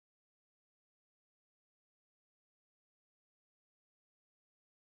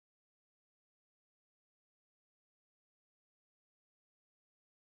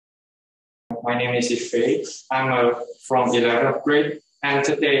My name is Ife. I'm from 11th grade, and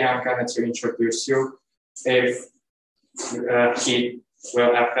today I'm going to introduce you if heat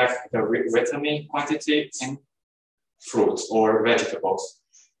will affect the vitamin quantity in fruits or vegetables.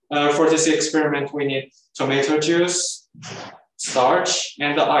 For this experiment, we need tomato juice, starch,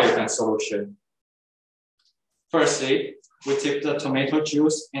 and the iodine solution. Firstly, we dip the tomato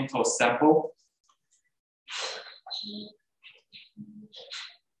juice into a sample.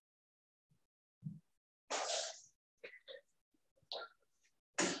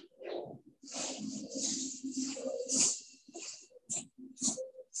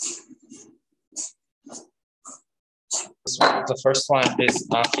 The first one is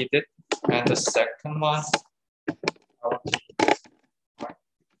unheated, and the second one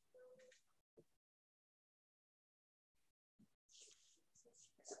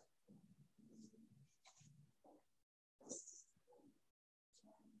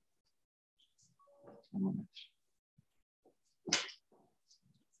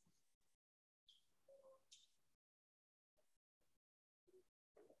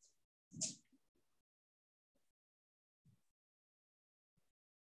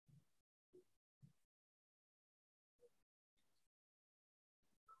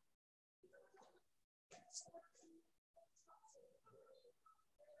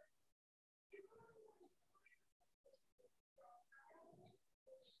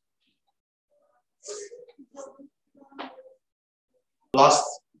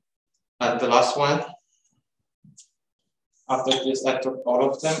the last one. After this, I took all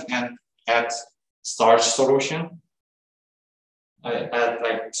of them and add starch solution. I add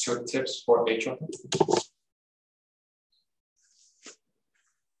like 2 tips for each of them.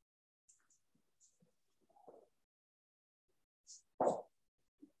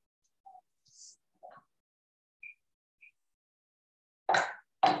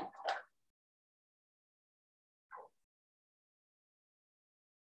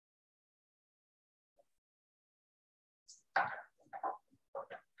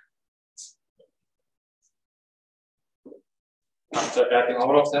 After adding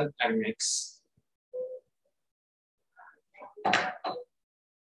all of them, I mix.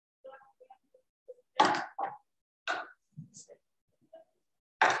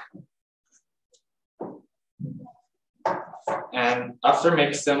 And after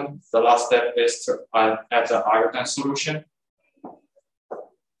mixing them, the last step is to add the iodine solution.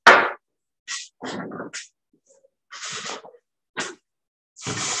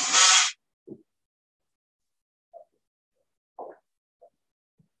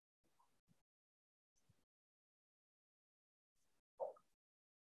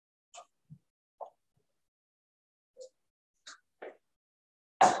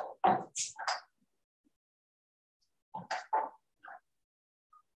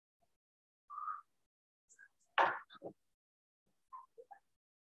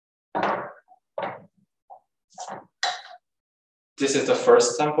 This is the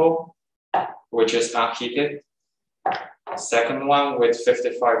first sample, which is unheated. Second one with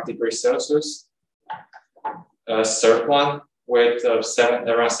 55 degrees Celsius. Third one with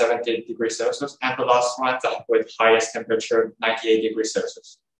around 70 degrees Celsius. And the last one with highest temperature, 98 degrees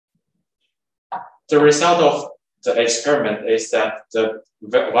Celsius. The result of the experiment is that the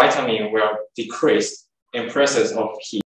vitamin will decrease in presence of heat.